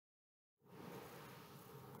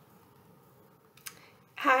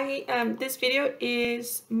Hi, this video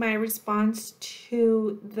is my response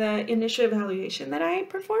to the initial evaluation that I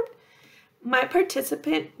performed. My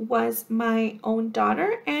participant was my own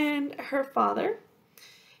daughter and her father.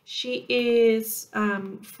 She is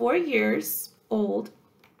 4 years old.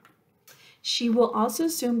 She will also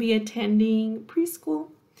soon be attending preschool.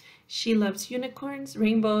 She loves unicorns,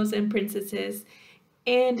 rainbows, and princesses,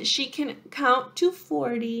 and she can count to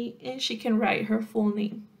 40 and she can write her full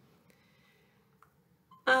name.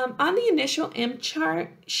 On the initial MChart,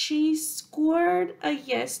 she scored a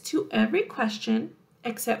yes to every question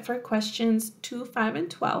except for questions 2, 5, and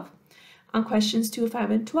 12. On questions 2,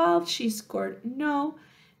 5, and 12, she scored no,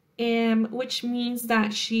 which means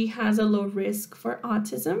that she has a low risk for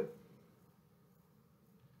autism.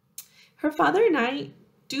 Her father and I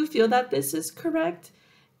do feel that this is correct.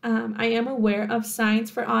 I am aware of signs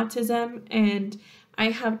for autism, and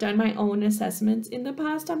I have done my own assessments in the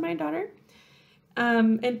past on my daughter.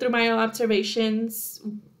 And through my observations,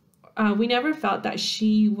 we never felt that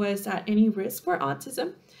she was at any risk for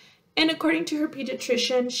autism. And according to her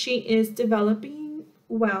pediatrician, she is developing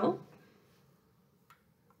well.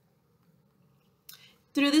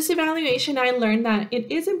 Through this evaluation, I learned that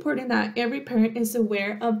it is important that every parent is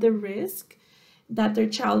aware of the risk that their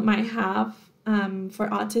child might have for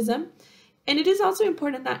autism. And it is also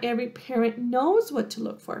important that every parent knows what to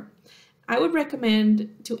look for. I would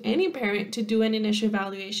recommend to any parent to do an initial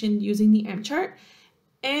evaluation using the MChart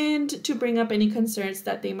and to bring up any concerns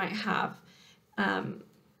that they might have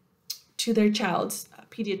to their child's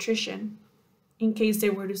pediatrician in case they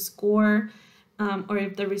were to score or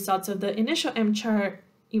if the results of the initial MChart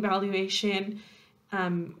evaluation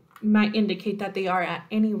might indicate that they are at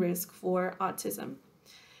any risk for autism.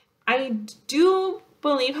 I do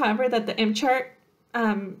believe, however, that the MChart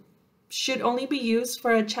should only be used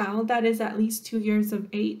for a child that is at least 2 years of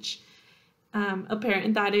age. A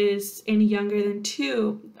parent that is any younger than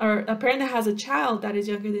 2, or a parent that has a child that is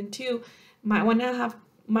younger than 2, might want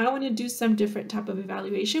to do some different type of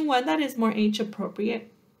evaluation, one that is more age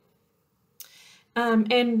appropriate.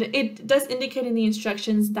 And it does indicate in the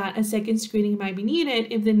instructions that a second screening might be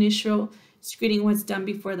needed if the initial screening was done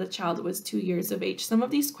before the child was 2 years of age. Some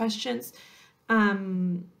of these questions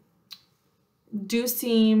do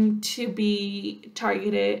seem to be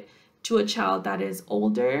targeted to a child that is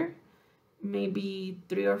older, maybe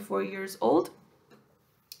 3 or 4 years old.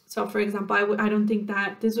 So for example, I don't think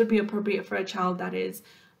that this would be appropriate for a child that is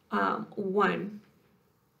 1.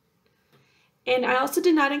 And I also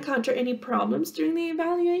did not encounter any problems during the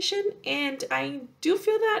evaluation, and I do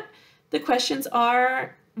feel that the questions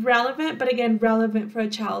are relevant, but again, relevant for a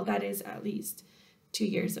child that is at least 2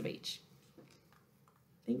 years of age.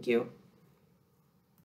 Thank you.